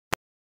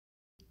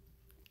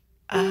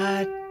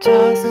At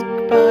dusk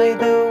by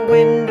the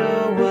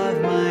window of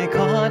my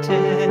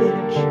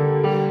cottage,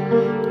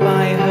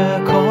 by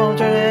her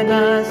cauldron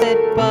as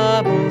it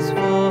bubbles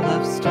full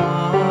of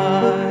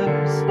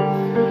stars,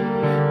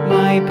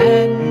 my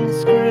pen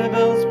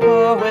scribbles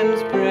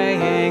poems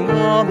praying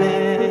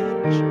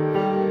homage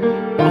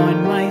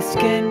on my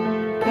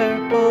skin,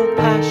 purple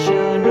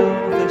passion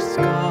over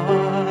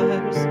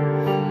scars.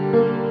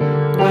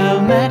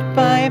 Well met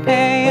by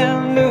pale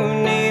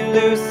moon,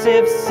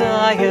 elusive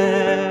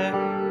Sire,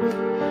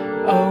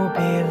 oh,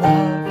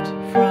 beloved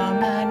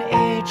from an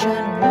age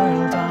and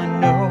world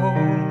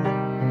unknown.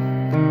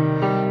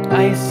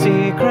 I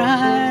see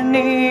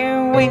Granny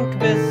wink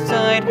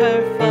beside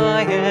her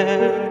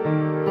fire.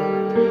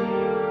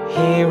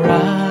 He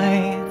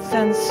writes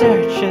and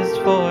searches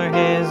for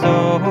his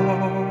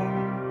own.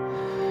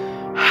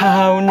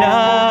 How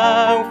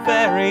now,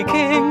 Faery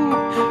King,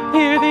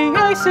 hear the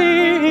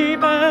icy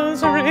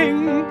bells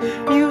ring.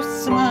 You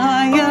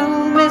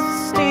smile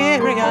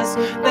mysterious,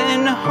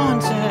 then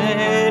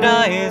haunted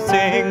I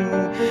sing.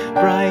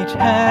 Bright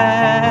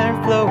hair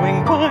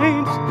flowing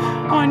white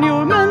on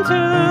your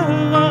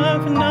mantle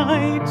of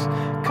night,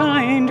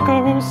 kind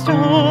ghost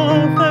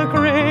of the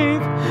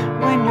grave,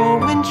 when your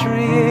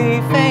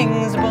wintry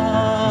fangs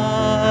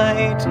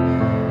bite.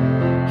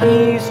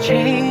 He's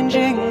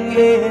changing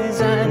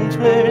his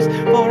antlers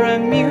for a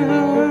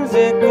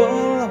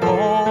musical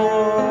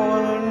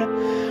horn.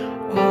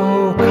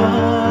 Oh,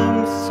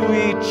 come,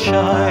 sweet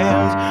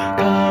child,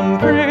 come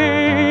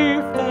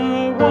brave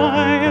the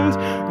wild.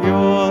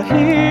 You'll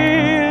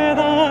hear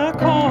the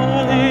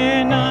call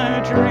in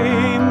a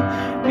dream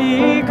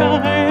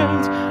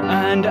beguiled,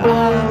 and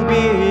I'll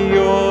be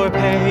your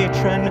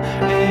patron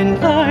in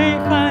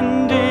life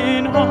and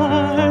in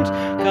heart.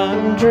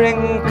 Come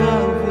drink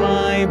of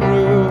my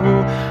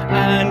brew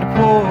and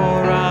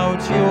pour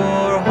out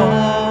your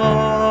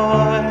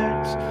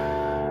heart.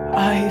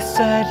 I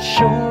said,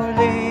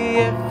 surely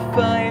if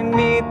I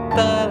meet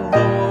the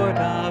Lord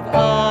of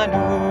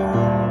Anu,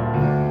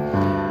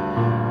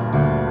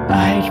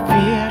 I'd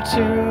fear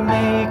to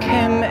make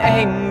him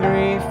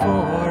angry,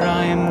 for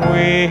I'm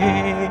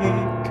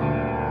weak.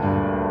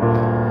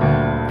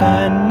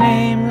 The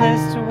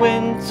nameless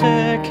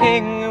winter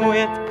king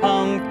with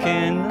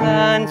pumpkin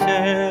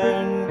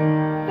lantern,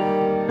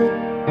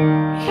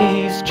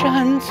 he's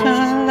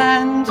gentle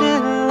and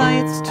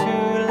delights to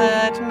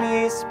let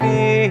me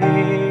speak.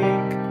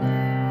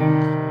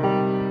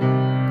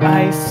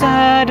 I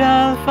said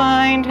I'll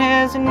find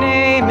his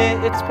name,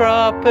 its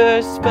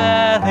proper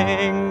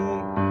spelling.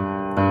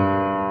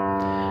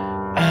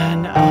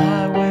 And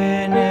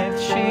Gwyn, if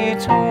she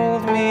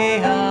told me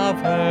of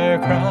her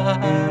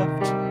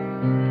craft,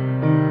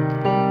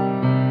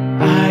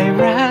 I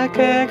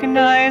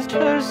recognized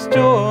her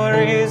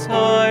story's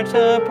heart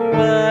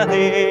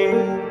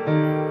upwelling.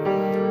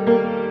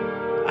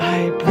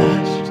 I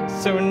blushed,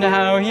 so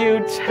now you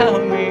tell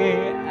me,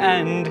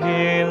 and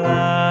he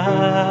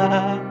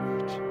laughed.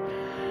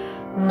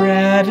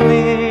 Red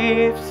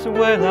leaves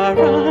whirl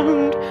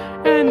around,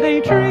 and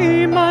they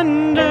dream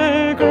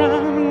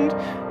underground.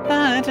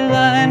 That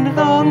land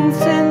long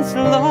since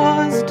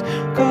lost,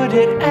 could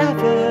it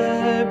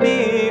ever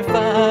be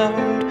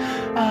found?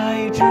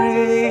 I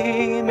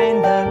dream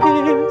in the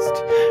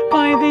mist,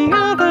 by the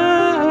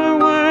other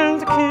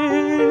world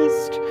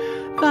kissed.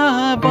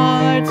 The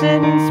bard's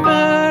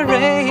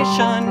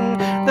inspiration,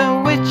 the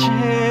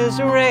witch's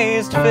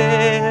raised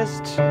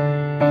fist.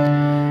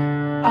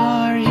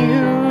 Are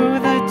you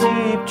the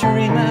deep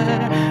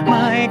dreamer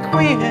my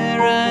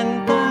queer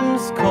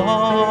anthem's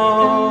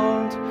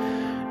called?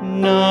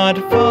 Not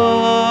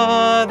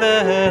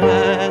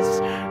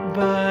fatherless,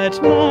 but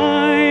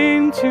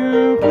mine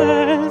to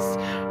bless.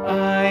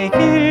 I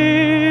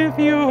give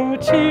your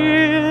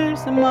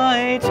tears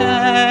my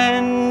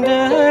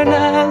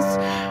tenderness.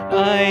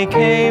 I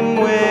came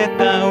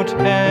without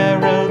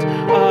herald,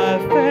 a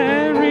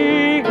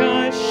fairy,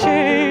 a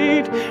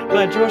shade,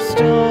 but you're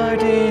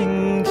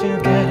starting to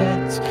get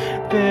it,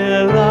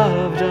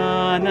 beloved,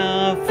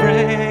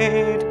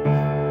 unafraid.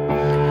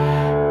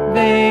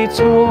 They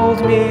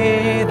told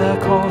me the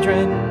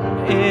cauldron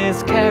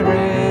is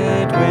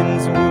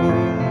Gwyn's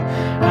womb.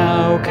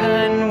 How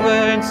can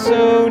words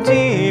so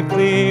deep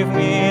leave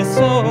me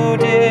so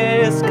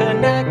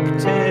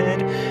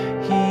disconnected?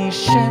 He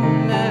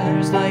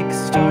shimmers like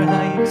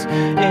starlight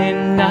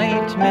in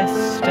night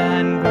mist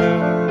and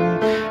gloom,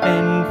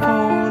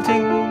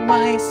 enfolding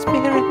my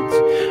spirit,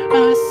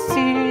 a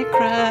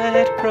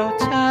secret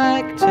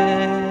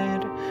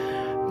protected.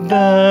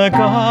 The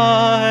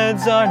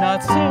gods are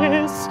not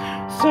cis,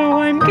 so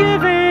I'm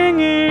giving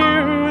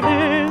you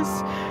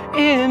this.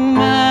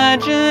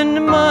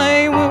 Imagine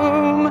my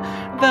womb,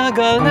 the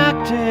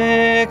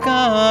galactic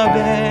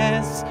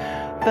abyss.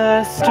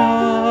 The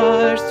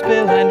stars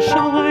spill and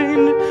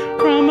shine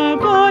from a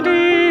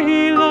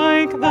body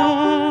like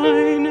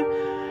thine.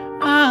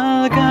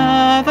 I'll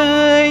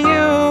gather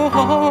you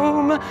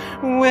home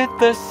with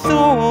the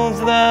souls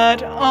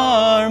that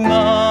are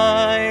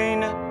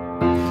mine.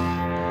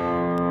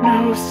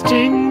 No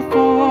sting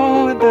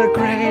for the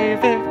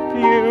grave if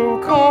you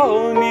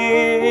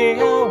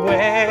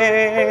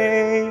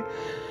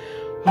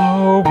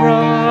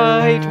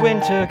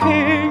Winter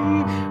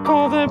King,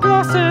 call the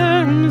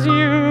blossoms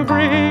you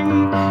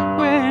bring.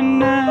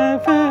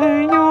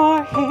 Whenever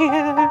you're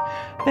here,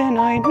 then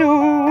I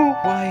know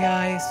why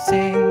I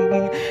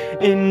sing.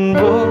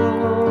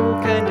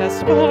 Invoke and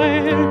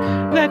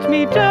aspire, let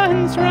me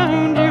dance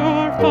round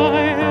your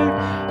fire.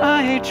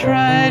 I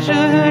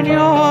treasured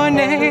your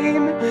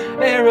name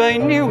ere I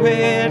knew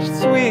it,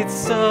 sweet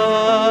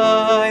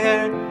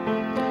sire.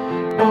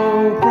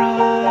 O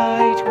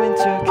bright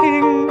Winter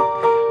King,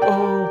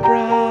 O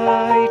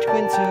bright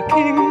Winter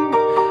King,